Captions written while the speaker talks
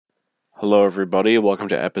Hello, everybody. Welcome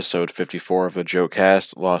to episode 54 of the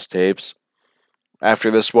Jokecast Lost Tapes.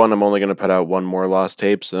 After this one, I'm only going to put out one more Lost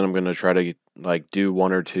Tapes. Then I'm going to try to do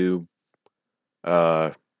one or two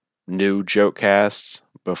new Jokecasts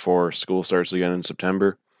before school starts again in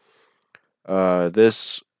September.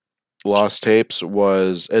 This Lost Tapes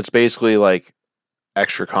it's basically like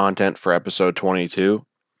extra content for episode 22.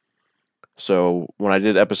 So when I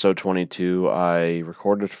did episode 22, I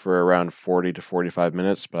recorded for around 40 to 45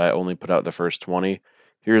 minutes, but I only put out the first 20.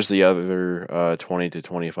 Here's the other 20 to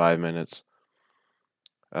 25 minutes.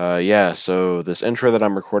 So this intro that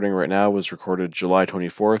I'm recording right now was recorded July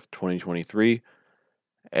 24th, 2023,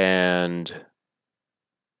 and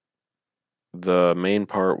the main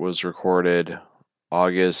part was recorded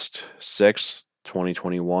August 6th,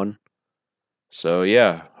 2021. So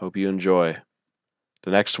yeah, hope you enjoy.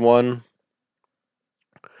 The next one,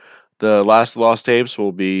 the last Lost Tapes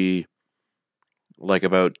will be like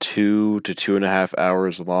about 2 to 2.5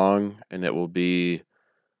 hours long, and it will be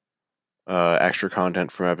extra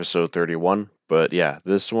content from episode 31. But yeah,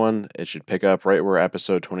 this one, it should pick up right where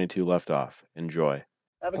episode 22 left off. Enjoy.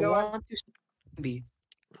 Have a good one. Be.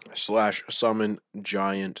 / summon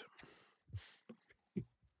giant.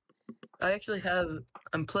 I actually have.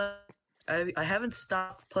 I'm playing. I haven't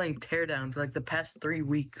stopped playing Teardown for like the past 3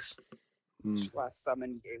 weeks. Last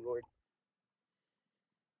summon Gaylord.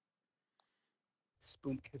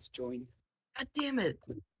 Spook has joined. God damn it!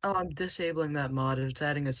 Oh, I'm disabling that mod. It's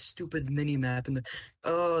adding a stupid mini map in the.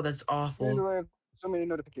 Oh, that's Why awful. do I have so many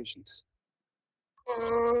notifications?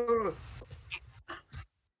 Oh.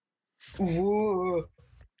 Whoa.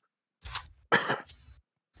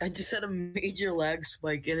 I just had a major lag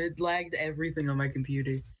spike and it lagged everything on my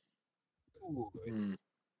computer. Ooh,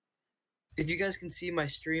 If you guys can see my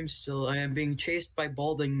stream still, I am being chased by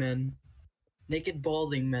balding men. Naked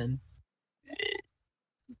balding men.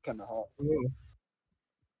 it's kind of hot. Ooh.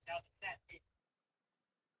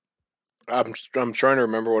 I'm trying to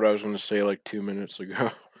remember what I was going to say like 2 minutes ago.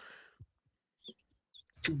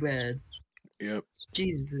 Too bad. Yep.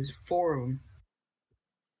 Jesus, there's 4 of them.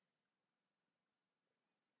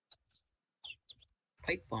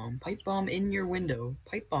 Pipe bomb in your window.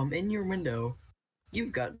 Pipe bomb in your window.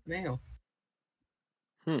 You've got mail.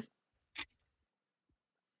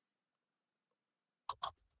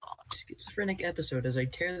 Schizophrenic episode as I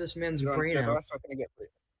tear this man's brain out. What can I get for you?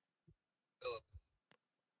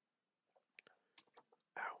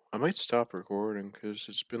 I might stop recording because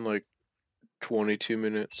it's been like 22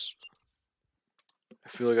 minutes. I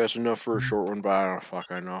feel like that's enough for a short one, but I don't fuck.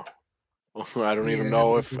 I know. I don't even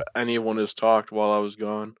know if anyone has talked while I was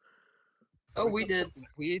gone. Oh, we did.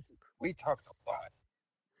 We talked a lot.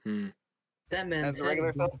 That man's As a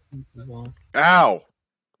regular film. Ow!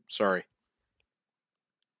 Sorry.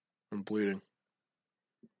 I'm bleeding.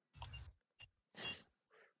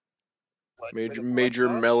 Major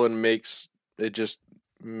melon makes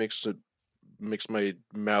my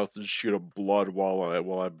mouth shoot up blood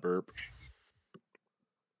while I burp.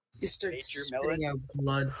 You start Major spitting out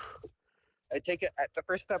blood. I take it. The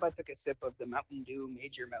first time I took a sip of the Mountain Dew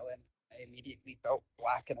Major Melon, I immediately felt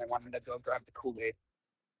black, and I wanted to go grab the Kool-Aid.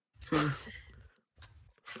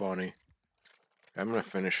 Funny. I'm gonna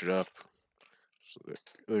finish it up. So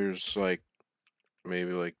there's like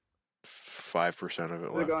maybe like 5% of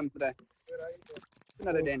it We're left. going today.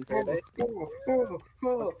 Another day in paradise.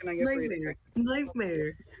 What can I get for you today?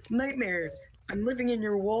 Nightmare. I'm living in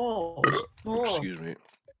your walls. Excuse me.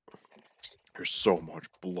 There's so much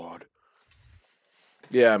blood.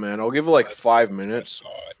 Yeah, man. I'll give it like 5 minutes.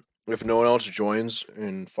 If no one else joins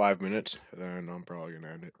in 5 minutes, then I'm probably gonna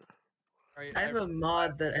end it. I have a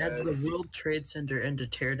mod that adds the World Trade Center into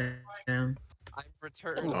Teardown. I've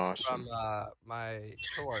returned Awesome. from my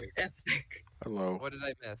chores. Epic. Hello. What did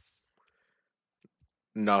I miss?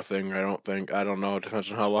 Nothing. I don't know. It depends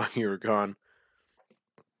on how long you were gone.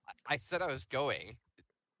 I said I was going.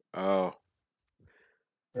 Oh.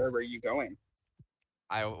 Where were you going?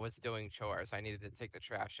 I was doing chores. I needed to take the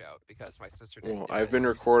trash out because my sister didn't. Well, do I've it. been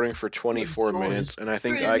recording for 24 minutes, and I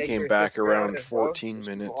think I Make came your back sister around out of 14 those.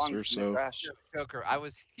 minutes Belongs or in the so. trash. Joker, I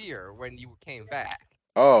was here when you came back.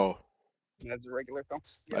 Oh. That's a regular film.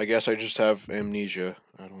 I guess I just have amnesia.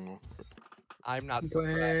 I don't know. I'm not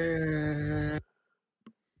surprised.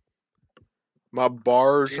 My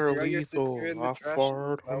bars If are you're your lethal. sister in the I trash,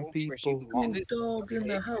 fart well, on where she people. belongs. One dog in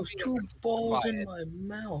the house, 2 balls in my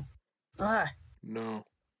mouth. Ah. No.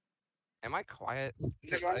 Am I quiet? What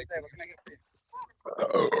can I get for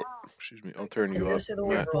you? Excuse me. I'll turn I'm you gonna up. say the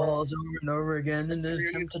word balls over and over again in an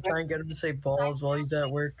attempt to try and get him to say balls while he's at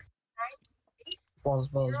work. Balls.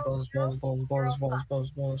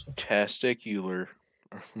 Testicular.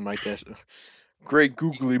 My test. Great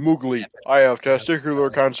googly moogly. I have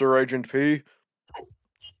testicular cancer, Agent P.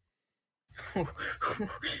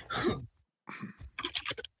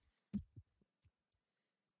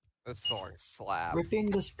 This sword slaps.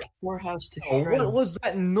 Ripping this poorhouse to Oh, shreds. what was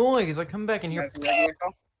that noise? I come back and hear. That's a regular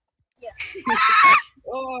call.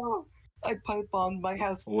 Oh, I pipe bombed my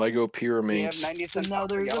house. Lego P We have remains. 90 cents now off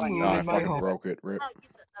for there's a yelling. moon Ah, I in my fucking home. broke it. Rip.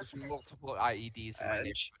 There's multiple IEDs in my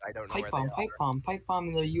neighborhood. I don't know where they are. Pipe bomb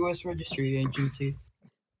in the U.S. Registry Agency.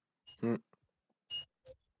 They're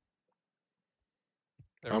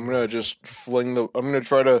I'm gonna just fling the. I'm gonna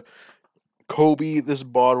try to Kobe this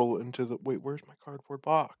bottle into the. Wait, where's my cardboard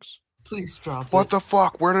box? Please drop What it. the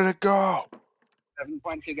fuck? Where did it go?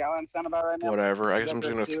 7.2 gallons sound about right now. Whatever. I You guess got I'm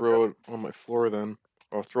just those gonna two throw of it on my floor then.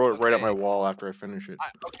 I'll throw it right at my Okay. wall after I finish it.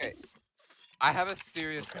 Okay. I have a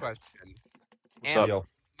serious question. What's And up? Yo,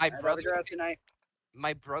 my I'd rather brother, go out tonight.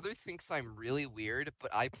 my brother thinks I'm really weird,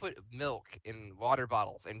 but I put milk in water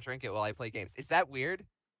bottles and drink it while I play games. Is that weird?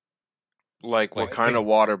 Like, what Like, kind of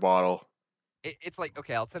water bottle? It's like,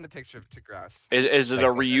 okay, I'll send a picture to Grouse. Is it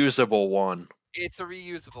a Like- reusable one? It's a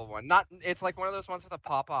reusable one. Not. It's like one of those ones with the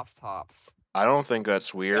pop-off tops. I don't think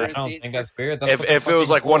that's I weird. don't think that's weird. That's what If they're it was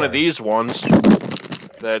fucking like one of for. these ones,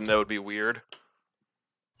 then that would be weird.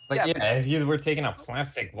 Like, Yeah, yeah, but- if you were taking a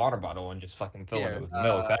plastic water bottle and just fucking filling Here, it with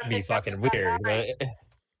milk, that'd be fucking weird. But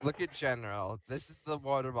Look at General. This is the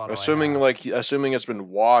water bottle. I Assuming have. assuming it's been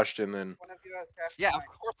washed and then. One of you has cash Yeah, tonight.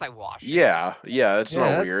 of course I wash it. Yeah, it's yeah, not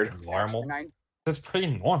that's weird. normal. Nine. That's pretty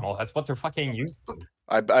normal. That's what they're fucking used to.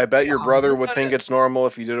 I bet your Yeah, brother look would at think it. it's normal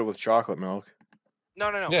if you did it with chocolate milk. No.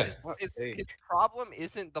 Yeah. His problem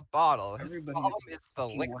isn't the bottle. His Everybody problem is the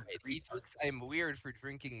fucking liquid. wants He thinks I'm weird for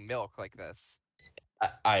drinking milk like this.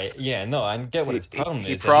 Yeah, no, I get what his problem is.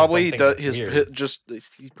 He I just probably don't does. think it's weird.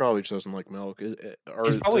 He probably just doesn't like milk. Or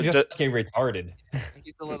He's probably d- just d- fucking retarded.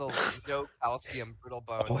 He's a little no calcium brittle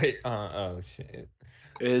bones. Wait, oh shit.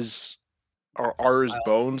 are his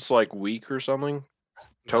bones like weak or something?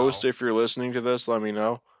 Toast, No. if you're listening to this, let me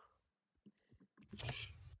know.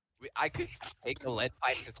 I could take a lead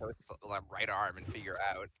pipe to Toast's right arm and figure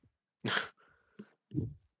out.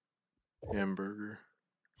 Hamburger.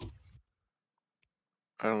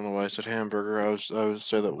 I don't know why I said hamburger. I was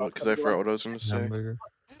say that because I forgot what I was going to say. Hamburger.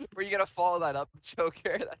 Were you gonna follow that up,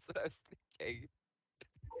 Joker? That's what I was thinking.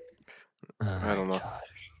 I don't know. God.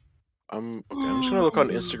 I'm just gonna look on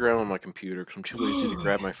Instagram on my computer because I'm too lazy to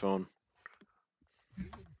grab my phone.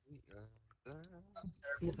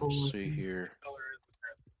 Let's see here.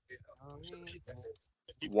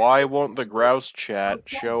 Why won't the grouse chat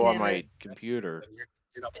show on my computer?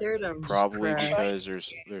 Tear down. Probably Crash. because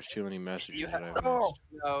there's too many messages You that have I've missed.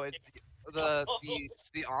 no.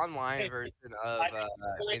 The online version of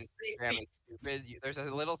Instagram is stupid. There's a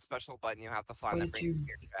little special button you have to find Why that did brings you up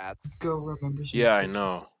your chats. go remember? Yeah, I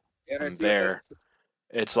know. Yeah, I'm I see there.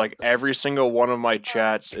 It's like every single one of my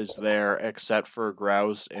chats is there except for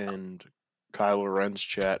Grouse and Kylo Ren's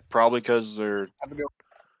chat. Probably because they're. Have a good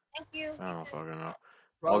Thank you. I don't fucking know.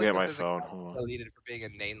 Probably get my 'cause his phone, account hold on. Deleted for being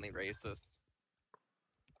inanely racist.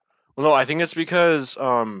 Well, no, I think it's because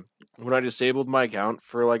when I disabled my account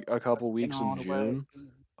for like a couple weeks in June.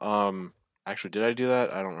 Actually, did I do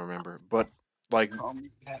that? I don't remember. But like,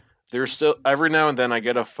 there's still every now and then I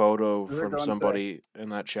get a photo Who's it from going to? somebody in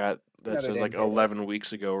that chat Yeah, that they says like didn't get 11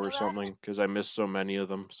 weeks ago or something because I missed so many of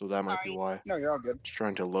them. So that might be why. No, you're all good. Just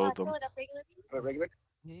trying to load them. Fill it up regular. Is that regular?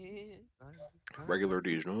 Regular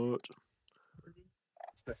D's nuts.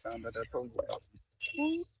 It's the sound of the phone.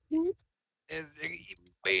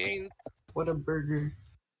 What a burger.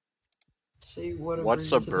 Say what a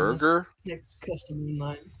What's a burger? to the burger? Next customer in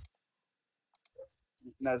line.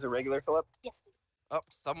 That's a regular Philip. Yes. Oh,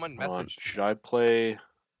 someone Hold on. messaged. Should I play?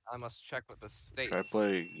 I must check with the states. Should I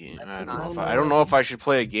play? A game? I don't know. No, If no, I don't no. know if I should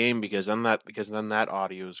play a game because then that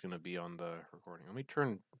audio is gonna be on the recording. Let me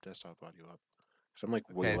turn desktop audio up because I'm like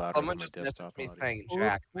way Okay, louder someone than my just desktop messaged me audio. saying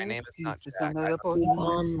Jack. My name is not It's the Jack. sound of the phone.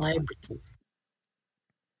 On my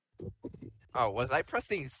Oh, was I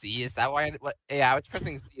pressing Z? Is that why? Yeah, I was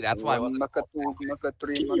pressing Z. That's why I wasn't.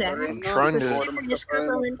 I'm trying to. serious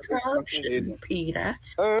government corruption, Peter.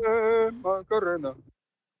 No.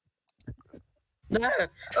 Oh,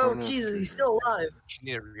 Trying to Jesus, he's figure- still alive. I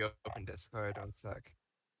need to reopen Discord. One sec.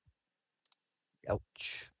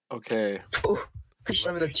 Ouch. Okay. I shot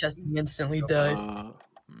him in the chest and he instantly died. Oh,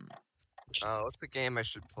 what's the game I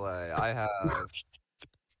should play? I have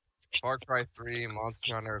Far Cry 3,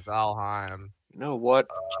 Monster Hunter, Valheim. You know what?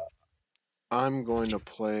 I'm going to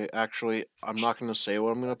play. Actually, I'm not going to say what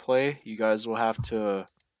I'm going to play. You guys will have to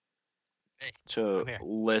come here.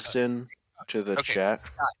 listen to the Okay. chat.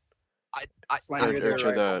 Slender or the to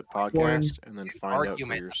right. the podcast, and then find out for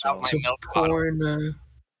argument about yourself. my So milk bottle. porn.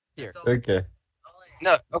 Here. Okay.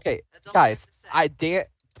 No, okay, guys.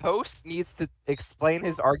 Toast needs to explain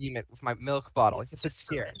his argument with my milk bottle. It's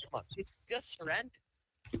just here. It's just horrendous.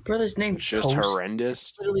 Your brother's name It's just Toast.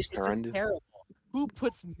 horrendous. Literally such Horrendous. terrible. Who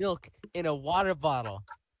puts milk in a water bottle?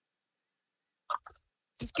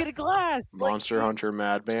 Just get a glass. Monster Hunter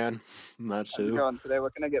Madman. That's How's it who. going today?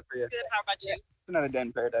 What can I get for you? Good. How about you? Another day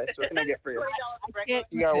in paradise. What can I get for you? $40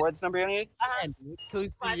 You got a words number you need? It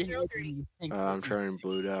goes through your head when you think I'm turning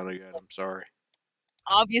blue down again. I'm sorry.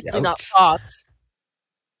 Obviously Ouch. not thoughts.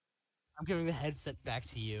 I'm giving the headset back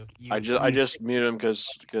to you. I just muted him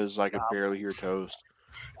because I could barely hear Toast.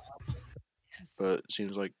 But it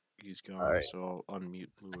seems like he's gone, Alright. so I'll unmute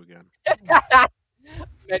Blue again.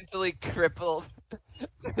 Mentally crippled.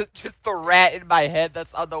 Just the rat in my head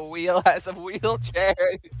that's on the wheel has a wheelchair.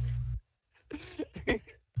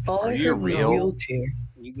 All Are I you heard was real? wheelchair.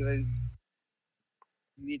 You guys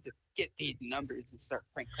need to get these numbers and start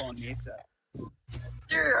prank calling me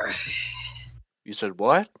ASAP. You said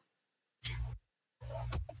what?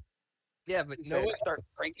 Yeah, but You said start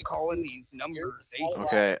prank calling these numbers ASAP.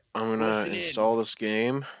 Okay, I'm gonna Listen in. install this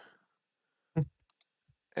game.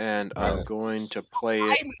 And I'm going to play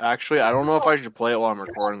it. Actually, I don't know if I should play it while I'm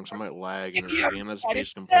recording, so I might lag. And the game is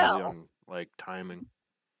based completely on like timing.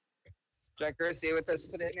 Jack Garcia with us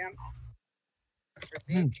today, man.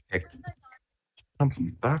 Okay.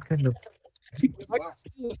 I'm back in the.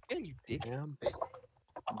 You dick. Jam.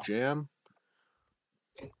 Jam.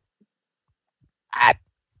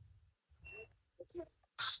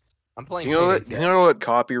 I'm playing. You know what? Payday You know what?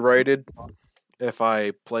 Copyrighted. If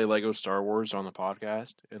I play Lego Star Wars on the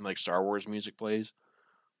podcast and like Star Wars music plays.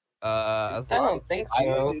 As I long don't think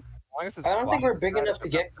so. as it's I don't think we're big enough to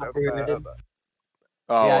get copyrighted.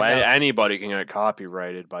 Oh, Yeah, no. anybody can get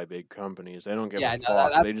copyrighted by big companies. They don't give Yeah, a no,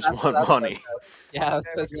 fuck. They just that's want what I money. Yeah,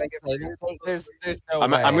 there's no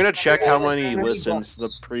I'm way. gonna check how many How many listens the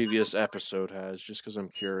bucks? previous episode has, just because I'm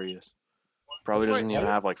curious. Probably doesn't even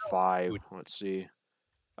have like 5. Let's see.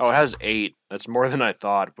 Oh, it has 8. That's more than I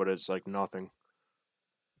thought, but it's like nothing.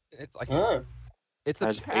 It's like Huh. it's It a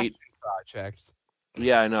has passion 8. project.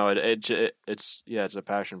 Yeah, I know. It's a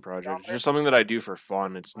passion project. It's just something that I do for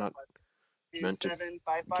fun. It's not meant to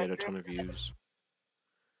get a ton of views.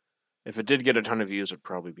 If it did get a ton of views, it'd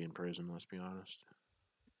probably be in prison. Let's be honest.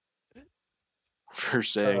 For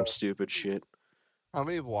saying stupid shit. How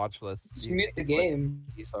many watch lists Just do you mute the game.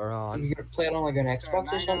 think these are on? You gonna play it on like an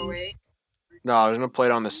Xbox or something? No, I was gonna play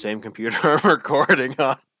it on the same computer I'm recording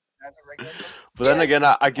on. But then again,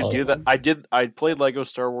 I could do that. I played Lego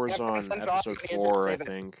Star Wars Yeah, on because it's off, episode it is 4, I saving it.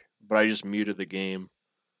 think. But I just muted the game.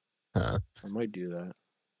 Huh. I might do that.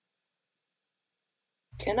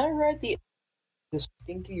 Can I ride the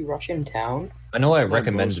stinky Russian town? I know I It's my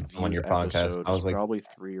recommended most some on your viewed podcast. episode. I was It's like, probably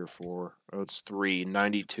 3 or 4. Oh, it's 3.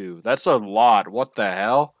 92. That's a lot. What the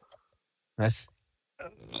hell? that's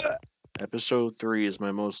Episode 3 is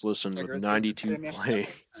my most listened Jack with Garcia, 92 stay, man. plays.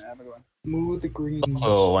 Have a good one. Move the greens.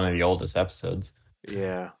 also one of the oldest episodes.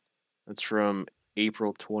 Yeah. That's from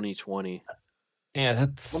April 2020. Yeah,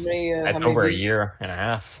 that's How many? that's how many over a views? year and a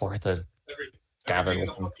half for it to gather with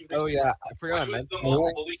them. Oh yeah, I forgot I meant to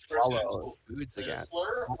follow foods again.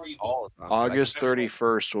 All of them. August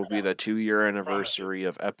 31st will be the 2-year anniversary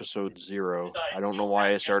of episode 0. I don't know why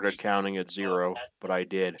I started counting at 0, but I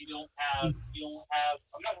did.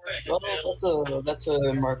 Well, that's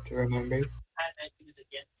a mark to remember.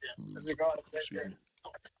 How's it going? Excuse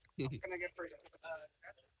me. What can I get for you?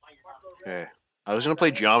 Okay. I was gonna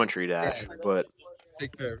play Geometry Dash, but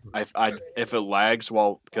Take care of if it lags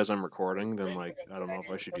because I'm recording, then like I don't know if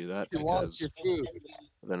I should do that You want because your food.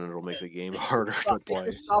 then it'll make the game harder to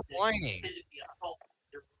play. Stop whining.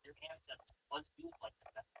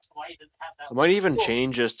 I might even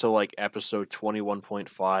change this to like episode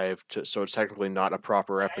 21.5 so it's technically not a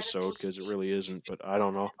proper episode because it really isn't. But I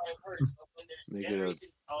don't know. Make it a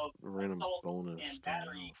random bonus thing. I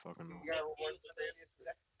don't fucking know.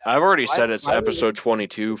 I've already said it's why would episode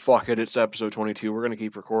 22. Fuck it, it's episode 22. We're gonna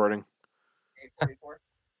keep recording.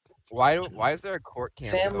 Why is there a court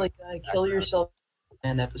cam? Family Guy, kill yourself.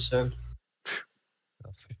 An episode. Oh,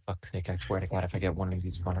 for fuck's sake, I swear to God, if I get one of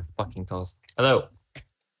these runner fucking calls. Hello.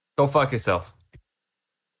 Go fuck yourself.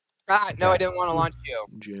 Ah, no, I didn't want to launch you.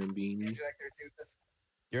 Jambini.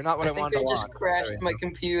 You're not what I, I think wanted I to just launch. crashed There we my go.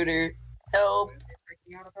 computer. Help!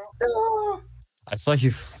 Ah. I saw you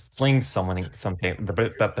fling something. Something.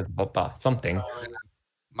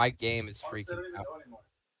 My game is freaking out.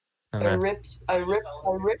 And I then, ripped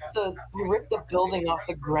the building off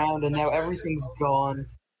the ground, and now everything's gone.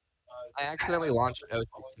 I accidentally launched OC,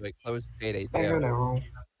 so it closed Payday I don't 2. know.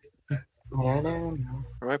 I don't know.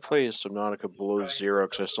 I might play Subnautica Below Zero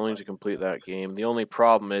because I still need to complete that game. The only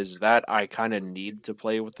problem is that I kind of need to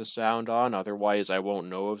play with the sound on, otherwise I won't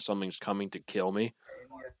know if something's coming to kill me.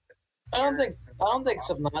 I don't think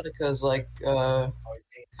Subnautica is like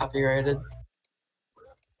copyrighted.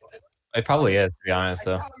 It probably is, to be honest,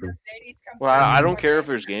 though. Well, I don't care if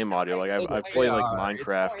there's game audio. Like I've They played like are.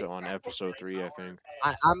 Minecraft on episode 3, I think.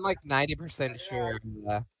 I'm like 90% sure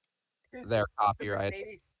they're copyrighted.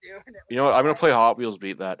 You know what? I'm gonna play Hot Wheels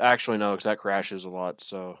Beat That. Actually, no, because that crashes a lot,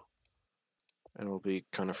 so and it'll be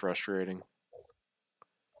kind of frustrating.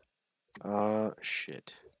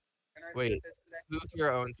 Shit. Wait, who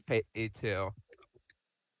here owns Payday 2?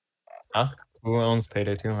 Huh? Who owns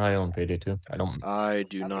Payday 2? I own Payday 2. I don't. I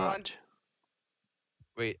do I'm not.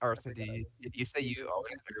 Wait, Arson, did you say you own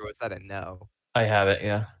it, or was that a no? I have it,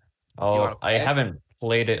 yeah. wanna I play? haven't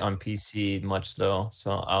played it on PC much, though,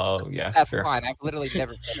 so yeah, That's sure. fine. I've literally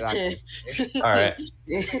never played it on PC. Alright.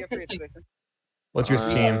 What's your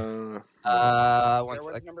Steam? One What's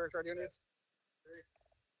sec. the number of cartoons?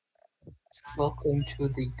 Welcome to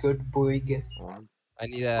the good boyga. I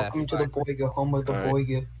need a. Welcome to the boyga, home of the Alright.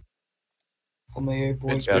 boyga. Home of your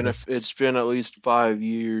boyga. It's been at least 5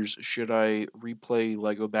 years. Should I replay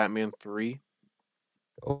Lego Batman 3?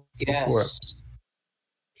 Go for it. Yes.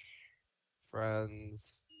 Friends.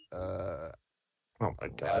 Oh my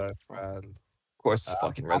god. Of Friend. course, the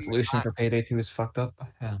fucking resolution for Payday 2 is fucked up. Oh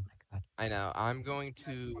my god. I know. I'm going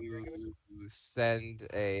to send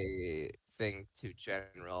a thing to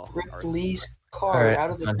General. Rip Lee's car Alright,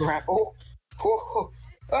 out of the done. ground. Oh,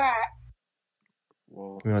 ah.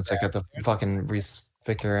 Well, Give me 1 sec. I have to fucking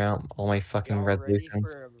figure out all my fucking Y'all ready resolutions.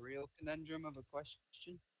 for a real conundrum of a question?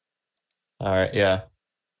 Alright, yeah.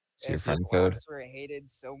 So your If friend code. blacks were hated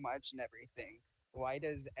so much and everything, why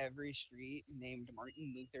does every street named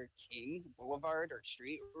Martin Luther King Boulevard or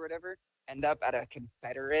street or whatever end up at a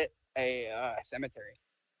Confederate cemetery?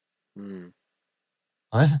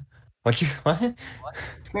 What? What?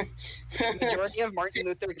 The majority of Martin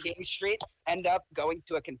Luther King streets end up going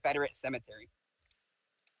to a Confederate cemetery.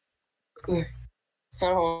 I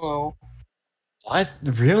don't know. What?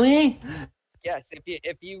 Really? Yes,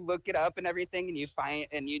 if you look it up and everything,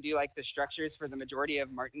 and you do like the structures for the majority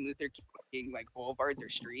of Martin Luther King like boulevards or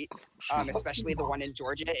streets, especially the one in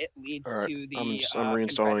Georgia, it leads Alright, to the I'm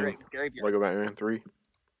reinstalling Confederate graveyard. Lego Batman 3.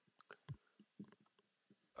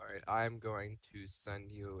 Alright, I'm going to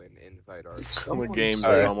send you an invite. The game's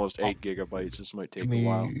Alright. at almost 8 gigabytes. This might take Give a me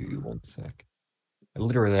while. 1 sec. I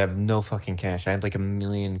literally have no fucking cash. I had like 1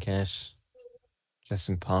 million cash just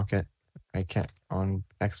in pocket. I can't on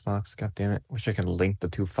Xbox. God damn it! Wish I could link the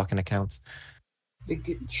 2 fucking accounts. Big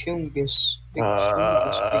chungus. Big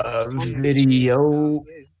chungus. Big chungus. Video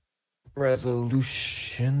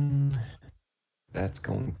resolution. That's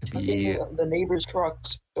going to be. The neighbor's truck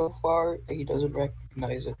so far, he doesn't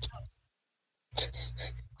recognize it.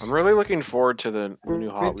 I'm really looking forward to the new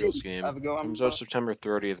Hot Wheels game. Have a go It on, comes bro. out September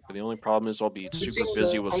 30th, but the only problem is I'll be super Ripping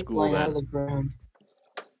busy the with school pipeline out of then. the ground.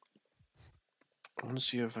 I want to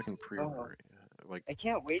see if I can pre-order it. Like, I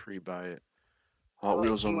can't wait. pre-buy it. Hot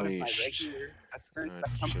Wheels See one of my Unleashed. regular customers Uh,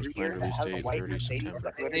 that come just through planned here that release has a date white 30 Mercedes that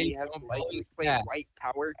September. literally has the license plate Yeah. white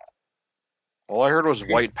power. All I heard was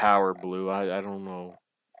white power, Blue. I don't know.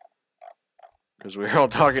 Because we were all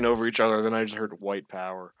talking over each other, then I just heard white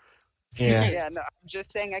power. Yeah. Yeah, no, I'm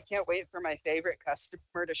just saying I can't wait for my favorite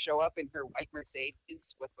customer to show up in her white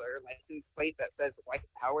Mercedes with her license plate that says white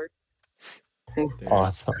power. Damn.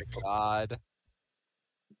 Awesome. God.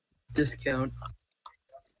 Discount.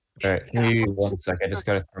 All right, give me 1 sec. I just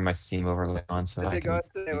gotta turn my Steam overlay on so I What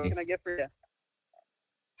can. can I get for you?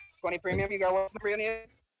 20 premium, you got what's the premium?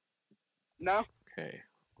 No? Okay.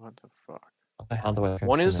 What the fuck? What the hell do I?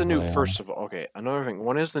 When is the new? overlay on? First of all, okay. Another thing.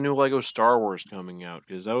 When is the new Lego Star Wars coming out?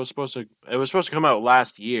 Because that was supposed to. It was supposed to come out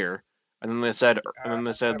last year, and then they said, that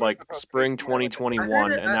was like supposed to spring be more like-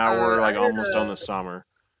 2021, and now we're like almost done the summer.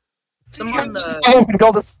 Someone, I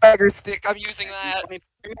called the Swagger stick. I'm using that. 20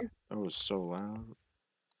 premium? That was so loud.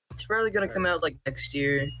 it's probably gonna come out like next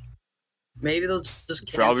year. Maybe they'll just It's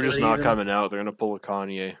cancel probably just it not even. coming out. They're gonna pull a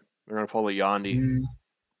Kanye. They're gonna pull a Yandi. Mm.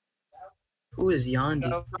 Who is Yandi?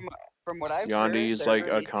 So from what I've heard, Yandi is they're like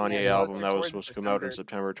a releasing Kanye it album that was towards supposed to come out in December.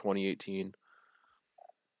 September 2018.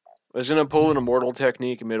 It's gonna pull an Immortal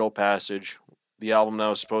Technique Middle Passage. The album that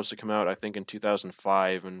was supposed to come out, I think, in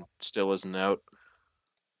 2005 and still isn't out.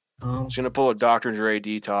 Oh. It's gonna pull a Dr. Dre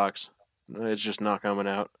Detox. It's just not coming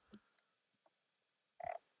out.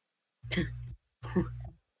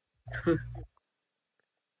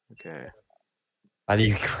 Okay. The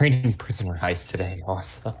Ukrainian prisoner heist today.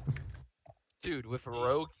 Awesome. Dude, with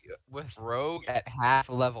rogue at half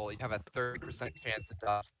level, you have a 30% chance to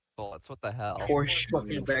dodge bullets. What the hell? Poor Waiting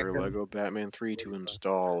fucking for background. Lego Batman 3 to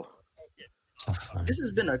install. So fun. This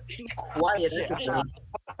has been a quiet Shit. episode.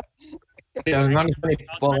 Yeah, not as many.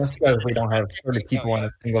 Well, that's because we don't have 30 people on a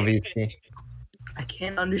single VC. I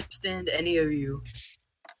can't understand any of you.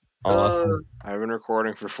 Awesome. I've been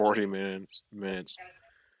recording for 40 minutes.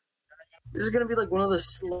 This is gonna be like one of the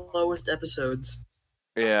slowest episodes.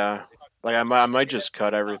 Yeah. Like, I might just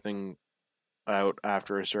cut everything out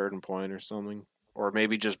after a certain point or something. Or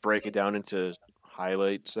maybe just break it down into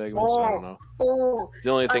highlight segments. I don't know. Oh,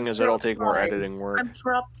 The only thing I'm is it'll take more flying. editing work. I'm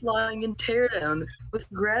drop flying in teardown with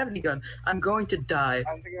a gravity gun. I'm going to die.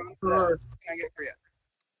 How's it going? Uh, Can I get it for you?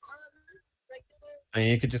 I mean,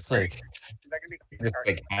 you could just like Is that gonna be just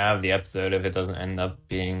like have the episode if it doesn't end up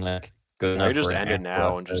being like good I enough. just for an end it actual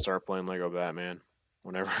now and just episode. start playing Lego Batman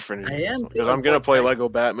whenever I finish. I am Because I'm feeling gonna play quite Lego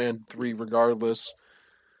Batman 3 regardless.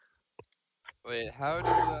 Wait, how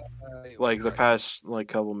do Like the past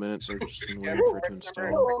couple minutes, I've just been waiting for it to install.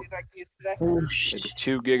 Would you like to use today? Oh, It's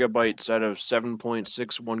 2 gigabytes out of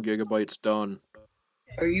 7.61 gigabytes done.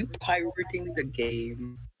 Are you pirating the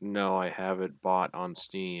game? No, I have it bought on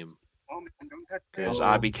Steam. Oh man, don't touch Because me.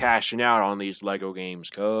 I be cashing out on these Lego games,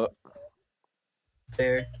 cut.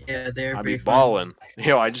 There, yeah, they're I be pretty fun. balling.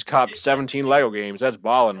 Yo, I just copped 17 Lego games. That's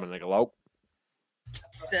balling, my nigga. Low.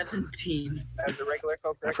 17. As a regular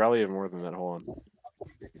Coke, I right? probably have more than that. Hold on.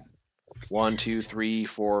 1, 2, 3,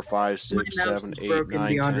 4, 5, 6, My mouse 7, is 8, broken 9,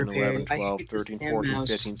 beyond 10, repair. 11, I 12, hate this 13, damn 14, mouse.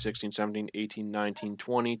 15, 16, 17, 18, 19,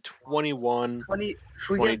 20, 21, 20, if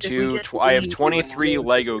we 22. get I have 80 23 people-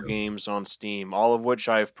 Lego games on Steam, all of which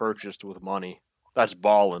I have purchased with money. That's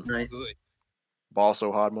balling. Nice. Good. Ball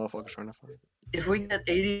so hard, motherfuckers trying to find. If we get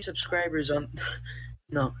 80 subscribers on,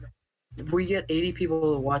 no, if we get 80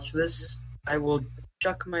 people to watch this, I will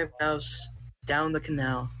chuck my mouse down the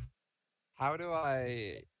canal. How do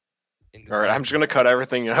I? All right, I'm just gonna cut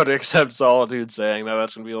everything out except Solitude saying that.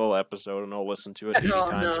 That's gonna be a little episode, and I'll listen to it 80 No,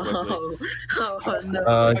 times quickly. no, oh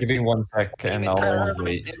no. Give me 1 sec and I'll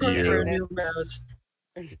wait For a you. new mouse.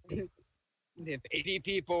 If 80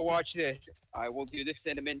 people watch this, I will do the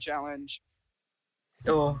cinnamon challenge.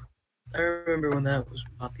 Oh, I remember when that was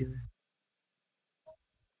popular.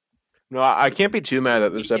 No, I can't be too mad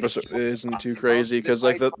that this episode isn't too crazy because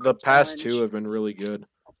like the past two have been really good.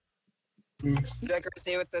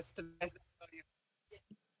 Decoracy with this today.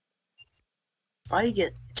 If I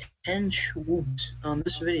get 10 swoops on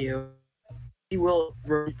this video, he will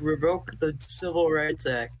revoke the Civil Rights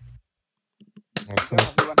Act. So,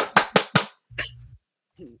 everyone,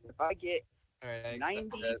 if I get All right, I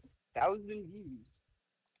accept that. 90,000 views,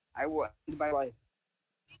 I will end my life.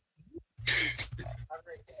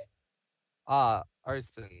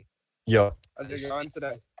 Arson. Yo, How's it going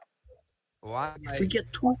today? Why? If we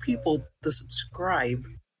get 2 people to subscribe,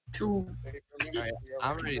 2 Alright,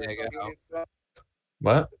 I'm ready to go.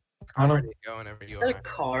 what? I I'm don't ready to go whenever you is that a are.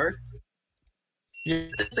 car? know.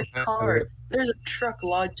 There's a car. There's a truck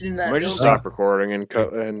lodged in I that might just building. stop recording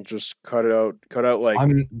and just cut it out. Cut out like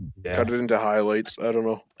Yeah. cut it into highlights. I don't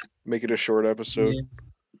know. Make it a short episode. Yeah.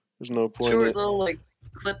 There's no point. Short in it. little like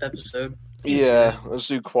clip episode. Yeah, let's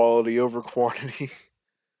do quality over quantity.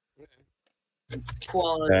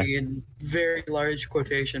 Quality in very large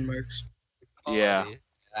quotation marks. Yeah.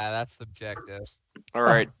 Yeah, that's subjective. All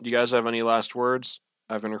right. Do you guys have any last words?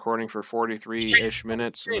 I've been recording for 43-ish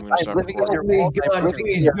minutes. And I'm gonna stop recording.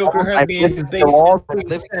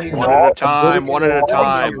 One at a time. One at a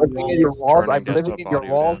time. I'm living in your walls. Turning I'm living desktop in your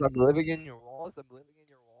audio walls. down. I'm living in your walls. I'm living in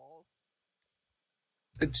your walls.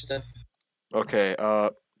 Good stuff. Okay.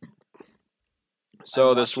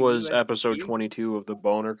 So I'm this watching was you as episode you- 22 of the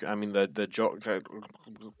Boner. I mean the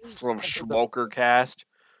Schwoker cast.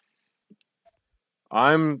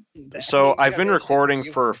 So I've been recording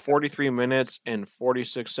for 43 minutes and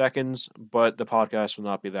 46 seconds, but the podcast will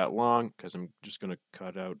not be that long because I'm just gonna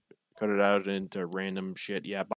cut it out into random shit. Yeah.